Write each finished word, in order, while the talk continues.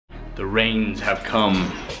The rains have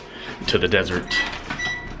come to the desert.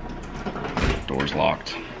 Door's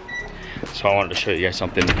locked. So I wanted to show you guys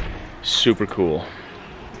something super cool.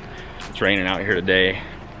 It's raining out here today,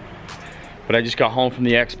 but I just got home from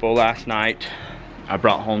the expo last night. I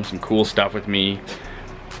brought home some cool stuff with me,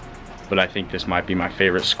 but I think this might be my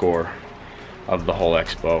favorite score of the whole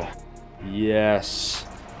expo. Yes,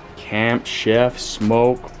 Camp Chef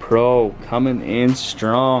Smoke Pro coming in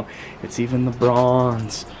strong. It's even the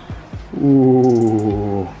bronze.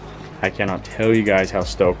 Ooh, I cannot tell you guys how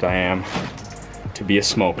stoked I am to be a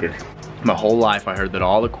smoker. My whole life I heard that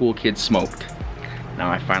all the cool kids smoked.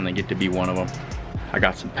 Now I finally get to be one of them. I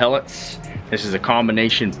got some pellets. This is a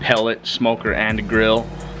combination pellet, smoker, and a grill,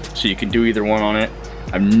 so you can do either one on it.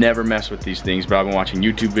 I've never messed with these things, but I've been watching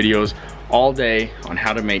YouTube videos all day on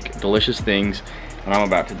how to make delicious things, and I'm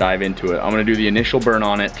about to dive into it. I'm gonna do the initial burn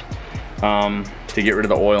on it to get rid of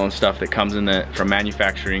the oil and stuff that comes in from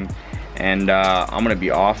manufacturing, and I'm gonna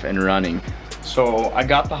be off and running. So I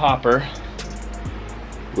got the hopper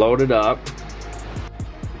loaded up.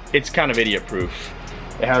 It's kind of idiot proof.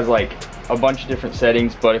 It has like a bunch of different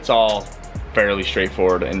settings, but it's all fairly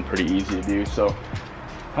straightforward and pretty easy to do. So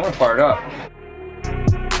I'm gonna fire it up.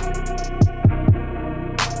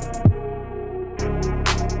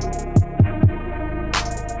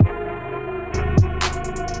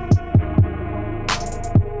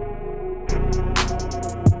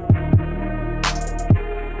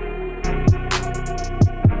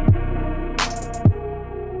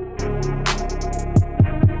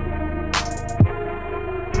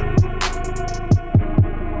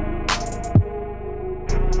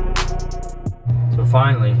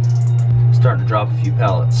 Finally, I'm starting to drop a few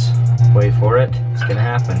pellets. Wait for it, it's gonna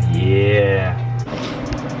happen. Yeah.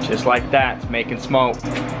 Just like that, it's making smoke.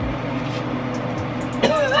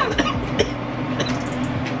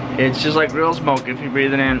 It's just like real smoke if you're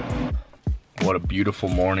breathing in. What a beautiful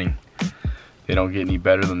morning. They don't get any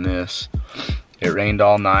better than this. It rained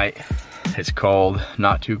all night. It's cold,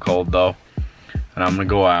 not too cold though. And I'm gonna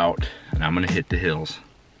go out and I'm gonna hit the hills.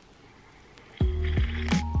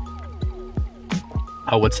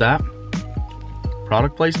 Oh, what's that?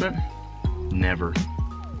 Product placement? Never.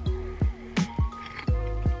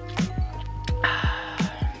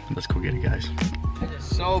 Let's go get it, guys. It is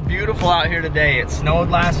so beautiful out here today. It snowed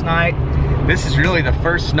last night. This is really the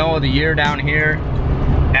first snow of the year down here.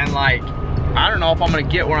 And like, I don't know if I'm gonna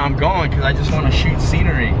get where I'm going because I just want to shoot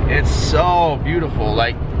scenery. It's so beautiful.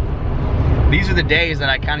 Like, these are the days that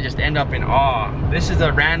I kind of just end up in awe. This is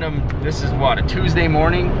what, a Tuesday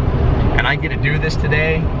morning? And I get to do this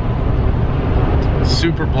today.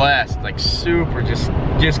 Super blessed, like super just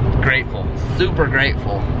grateful, super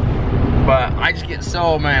grateful. But I just get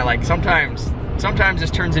so, man, like sometimes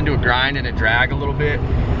this turns into a grind and a drag a little bit,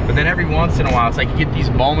 but then every once in a while it's like you get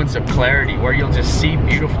these moments of clarity where you'll just see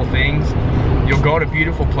beautiful things. You'll go to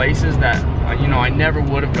beautiful places that you know, I never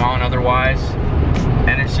would have gone otherwise,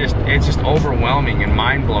 and it's just overwhelming and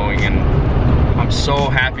mind-blowing, and I'm so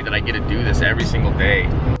happy that I get to do this every single day.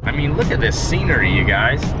 I mean, look at this scenery, you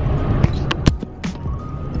guys.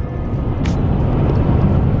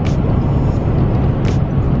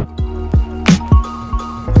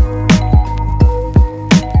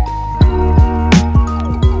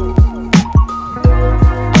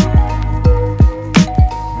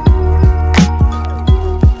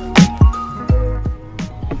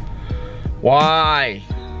 Why?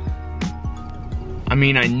 I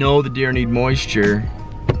mean, I know the deer need moisture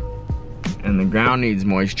and the ground needs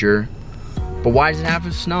moisture, but why does it have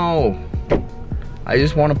to snow? I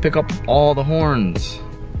just want to pick up all the horns.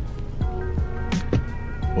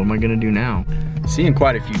 What am I gonna do now? Seeing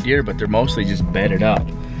quite a few deer, but they're mostly just bedded up.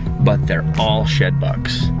 But they're all shed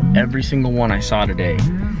bucks. Every single one I saw today.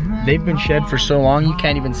 They've been shed for so long you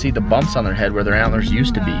can't even see the bumps on their head where their antlers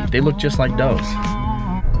used to be. They look just like does.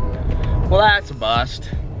 Well, that's a bust.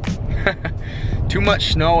 Too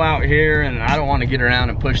much snow out here, and I don't want to get around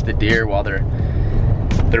and push the deer while they're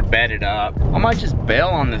bedded up. I might just bail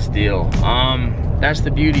on this deal. That's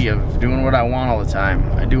the beauty of doing what I want all the time.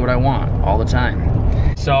 I do what I want all the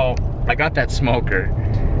time. So I got that smoker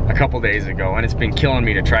a couple days ago, and it's been killing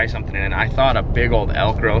me to try something in it. I thought a big old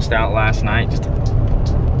elk roast out last night. Just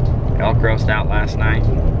elk roast out last night.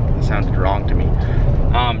 That sounded wrong to me.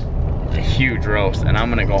 A huge roast, and I'm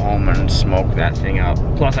gonna go home and smoke that thing up.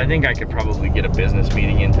 Plus, I think I could probably get a business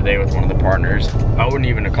meeting in today with one of the partners. I wouldn't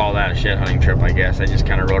even call that a shed hunting trip, I guess. I just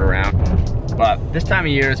kind of rode around. But this time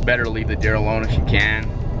of year, it's better to leave the deer alone if you can.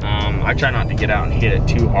 I try not to get out and hit it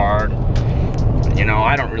too hard. You know,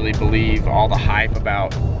 I don't really believe all the hype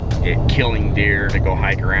about it killing deer to go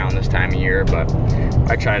hike around this time of year, but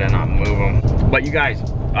I try to not move them. But you guys,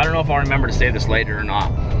 I don't know if I'll remember to say this later or not.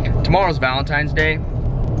 Tomorrow's Valentine's Day.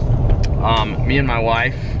 Me and my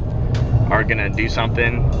wife are gonna do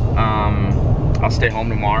something. I'll stay home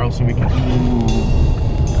tomorrow so we can.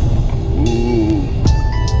 Ooh.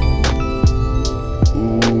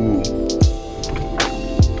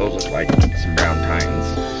 Those look like some brown tines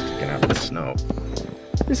sticking out of the snow.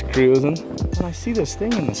 Just cruising, and I see this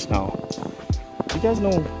thing in the snow. Do you guys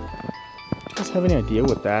know? Do you guys have any idea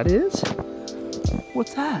what that is?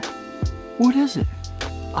 What's that? What is it?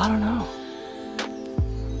 I don't know.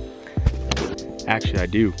 Actually, I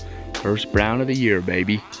do. First brown of the year,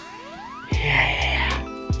 baby. Yeah.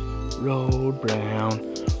 Road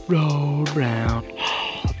brown, road brown.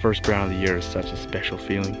 First brown of the year is such a special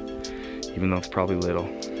feeling, even though it's probably little.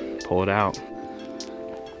 Pull it out.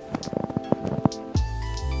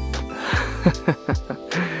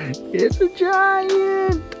 It's a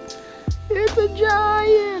giant! It's a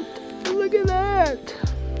giant! Look at that!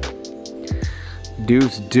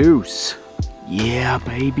 Deuce deuce. Yeah,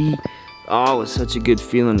 baby. Oh, it's such a good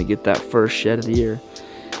feeling to get that first shed of the year.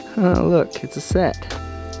 Oh, look, it's a set.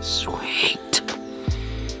 Sweet.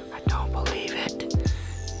 I don't believe it.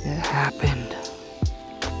 It happened.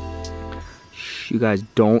 Shh, you guys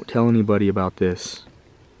don't tell anybody about this.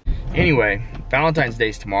 Anyway, Valentine's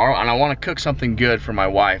Day's tomorrow, and I want to cook something good for my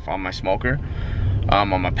wife on my smoker, on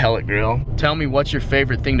my pellet grill. Tell me, what's your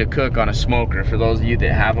favorite thing to cook on a smoker? For those of you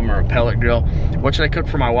that have them, or a pellet grill, what should I cook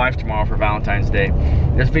for my wife tomorrow for Valentine's Day?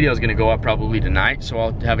 This video is going to go up probably tonight, so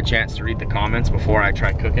I'll have a chance to read the comments before I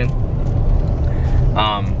try cooking.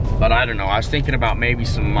 But I don't know. I was thinking about maybe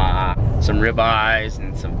some ribeyes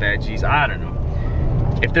and some veggies. I don't know.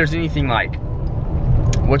 If there's anything like,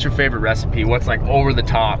 what's your favorite recipe? What's like over the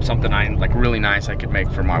top, something like really nice I could make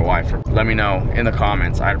for my wife? Let me know in the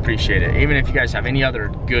comments. I'd appreciate it. Even if you guys have any other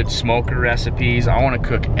good smoker recipes, I want to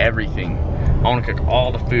cook everything. I want to cook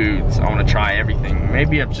all the foods. I want to try everything.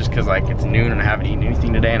 Maybe it's just because like it's noon and I haven't eaten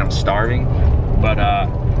anything today and I'm starving. But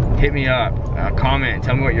hit me up, comment,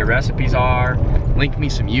 tell me what your recipes are. Link me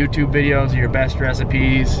some YouTube videos of your best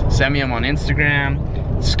recipes. Send me them on Instagram.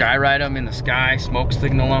 Skywrite them in the sky. Smoke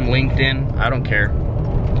signal them. LinkedIn. I don't care.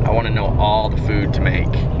 I want to know all the food to make.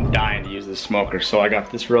 I'm dying to use this smoker, so I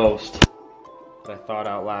got this roast that I thawed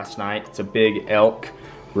out last night. It's a big elk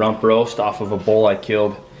rump roast off of a bull I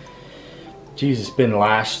killed. Geez, it's been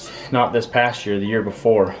lashed, not this past year, the year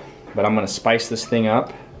before. But I'm gonna spice this thing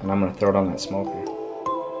up and I'm gonna throw it on that smoker.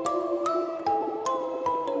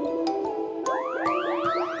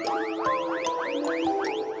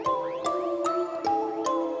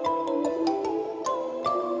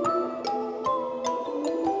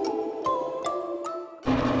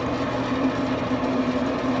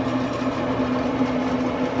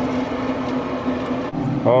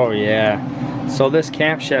 Oh yeah. So this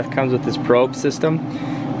Camp Chef comes with this probe system.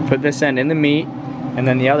 You put this end in the meat, and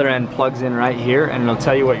then the other end plugs in right here, and it'll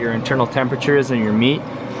tell you what your internal temperature is in your meat,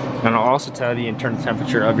 and it'll also tell you the internal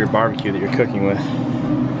temperature of your barbecue that you're cooking with.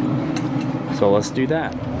 So let's do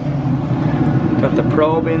that. Got the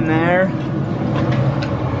probe in there.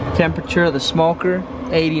 Temperature of the smoker,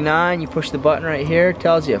 89. You push the button right here, it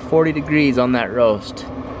tells you 40 degrees on that roast.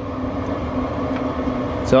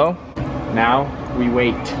 So now we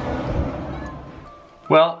wait.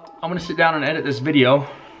 Well, I'm gonna sit down and edit this video,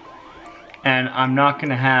 and I'm not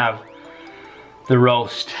gonna have the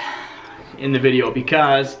roast in the video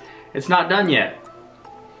because it's not done yet.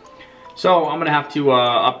 So I'm gonna have to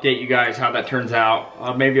update you guys how that turns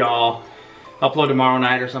out. Maybe I'll upload tomorrow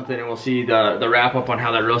night or something, and we'll see the wrap up on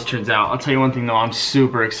how that roast turns out. I'll tell you one thing though, I'm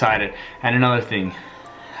super excited. And another thing,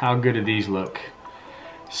 how good do these look?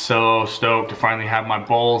 So stoked to finally have my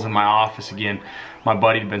bowls in my office again. My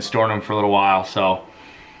buddy had been storing them for a little while, so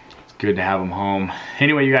it's good to have them home.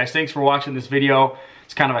 Anyway, you guys, thanks for watching this video.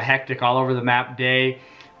 It's kind of a hectic, all over the map day,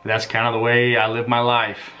 but that's kind of the way I live my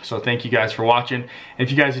life. So thank you guys for watching. And if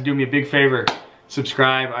you guys would do me a big favor,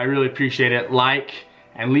 subscribe. I really appreciate it. Like,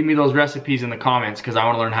 and leave me those recipes in the comments, because I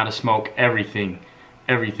want to learn how to smoke everything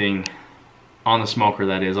on the smoker,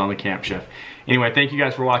 that is, on the Camp Chef. Anyway, thank you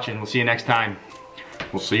guys for watching. We'll see you next time.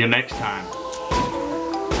 We'll see you next time.